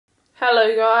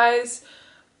Hello guys,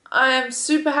 I am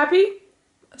super happy.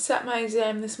 I sat my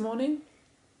exam this morning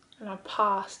and I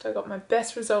passed. I got my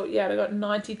best result yet. I got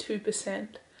 92%.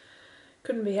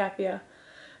 Couldn't be happier,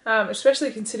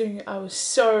 especially considering I was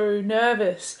so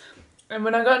nervous. And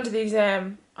when I got into the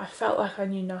exam, I felt like I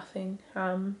knew nothing.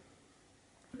 It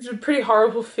was a pretty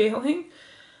horrible feeling,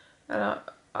 and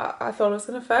I thought I was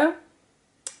going to fail.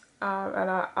 And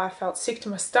I felt sick to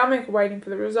my stomach waiting for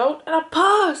the result, and I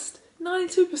passed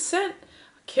 92%. I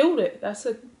killed it. That's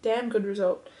a damn good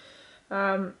result.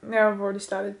 Now I've already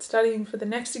started studying for the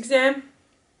next exam,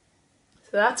 so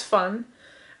that's fun.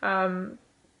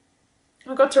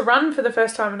 I got to run for the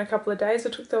first time in a couple of days. I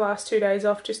took the last 2 days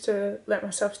off just to let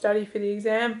myself study for the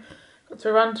exam. Got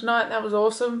to run tonight. That was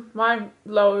awesome. My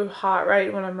low heart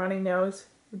rate when I'm running now is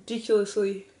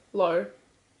ridiculously low.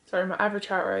 Sorry, my average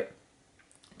heart rate.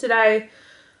 Today,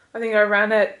 I think I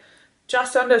ran at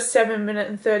just under 7-minute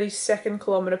and 30-second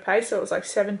kilometre pace, so it was like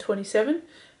 7:27,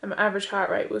 and my average heart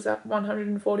rate was at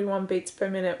 141 beats per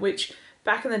minute, which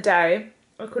back in the day,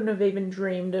 I couldn't have even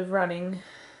dreamed of running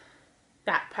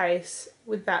that pace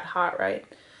with that heart rate.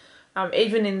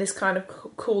 Even in this kind of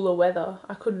cooler weather,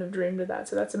 I couldn't have dreamed of that,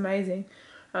 so that's amazing.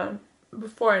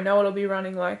 Before I know it, I'll be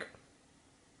running like,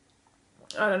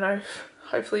 I don't know,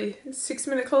 hopefully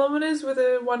 6-minute kilometres with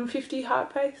a 150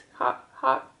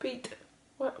 heartbeat.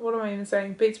 What am I even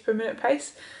saying? Beats per minute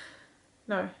pace?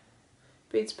 No,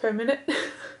 beats per minute.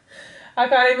 I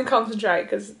can't even concentrate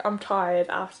because I'm tired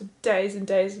after days and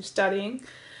days of studying.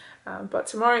 But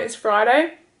tomorrow is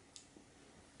Friday.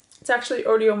 It's actually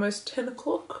already almost 10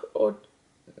 o'clock, or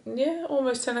yeah,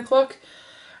 almost 10 o'clock.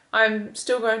 I'm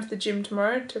still going to the gym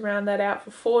tomorrow to round that out for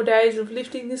 4 days of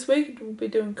lifting this week. We'll be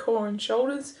doing core and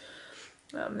shoulders.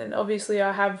 Then obviously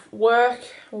I have work.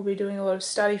 We'll be doing a lot of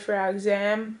study for our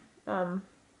exam.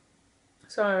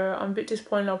 So I'm a bit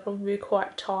disappointed. I'll probably be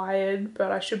quite tired,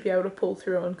 but I should be able to pull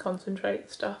through and concentrate and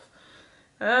stuff.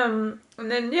 And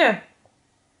then yeah,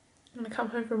 I'm gonna come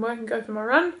home from work and go for my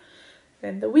run.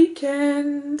 Then the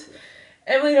weekend.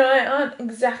 Emily and I aren't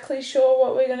exactly sure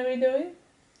what we're going to be doing.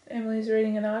 Emily's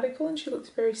reading an article and she looks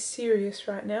very serious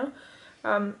right now.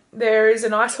 There is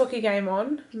an ice hockey game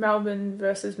on, Melbourne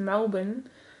versus Melbourne,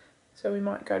 so we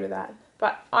might go to that.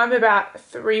 But I'm about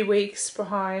 3 weeks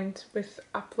behind with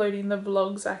uploading the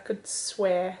vlogs, I could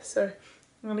swear. So I'm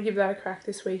going to give that a crack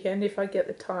this weekend if I get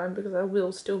the time, because I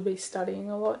will still be studying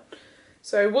a lot.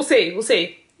 So we'll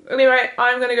see. Anyway,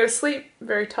 I'm going to go to sleep. I'm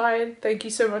very tired. Thank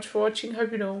you so much for watching. Hope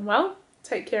you're doing well.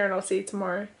 Take care and I'll see you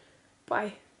tomorrow.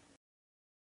 Bye.